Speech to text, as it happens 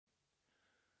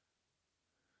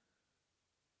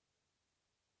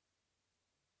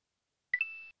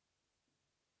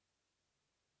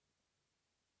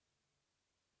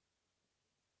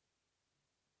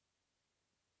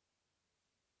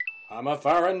I'm a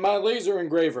firing my laser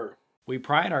engraver. We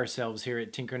pride ourselves here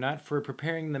at Tinkernut for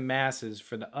preparing the masses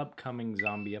for the upcoming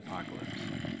zombie apocalypse.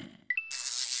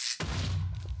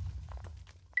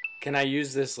 Can I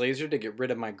use this laser to get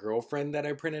rid of my girlfriend that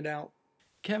I printed out?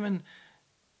 Kevin,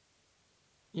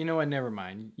 you know what, never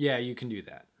mind. Yeah, you can do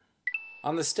that.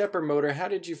 On the stepper motor, how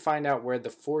did you find out where the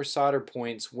 4 solder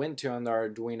points went to on the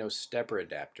Arduino stepper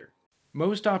adapter?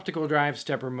 Most optical drive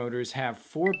stepper motors have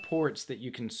 4 ports that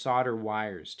you can solder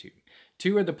wires to.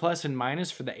 2 are the plus and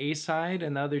minus for the A side,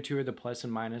 and the other 2 are the plus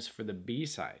and minus for the B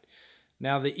side.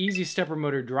 Now the easy stepper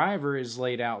motor driver is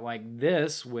laid out like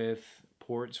this with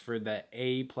ports for the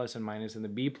A plus and minus and the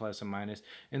B plus and minus,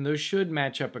 and those should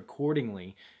match up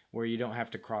accordingly where you don't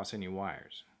have to cross any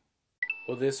wires.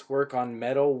 Will this work on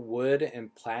metal, wood,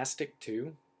 and plastic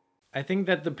too? I think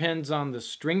that depends on the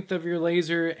strength of your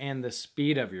laser and the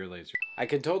speed of your laser. I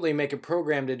could totally make a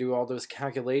program to do all those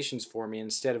calculations for me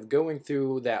instead of going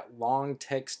through that long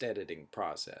text editing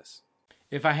process.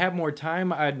 If I had more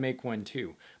time, I'd make one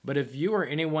too. But if you or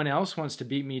anyone else wants to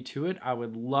beat me to it, I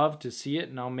would love to see it,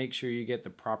 and I'll make sure you get the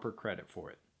proper credit for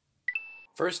it.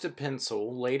 First a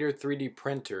pencil, later 3D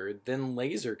printer, then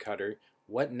laser cutter.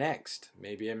 What next?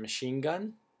 Maybe a machine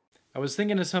gun? I was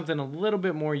thinking of something a little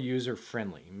bit more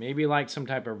user-friendly. Maybe like some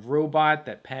type of robot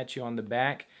that pats you on the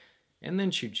back and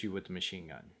then shoots you with the machine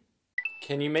gun.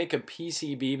 Can you make a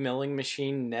PCB milling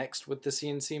machine next with the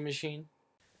CNC machine?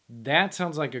 That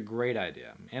sounds like a great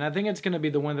idea, and I think it's going to be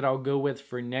the one that I'll go with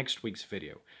for next week's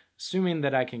video, assuming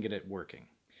that I can get it working.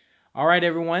 Alright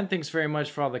everyone, thanks very much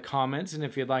for all the comments, and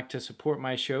if you'd like to support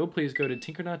my show, please go to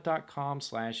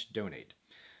tinkernut.com/donate.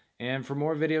 And for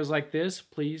more videos like this,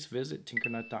 please visit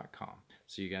tinkernut.com.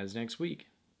 See you guys next week.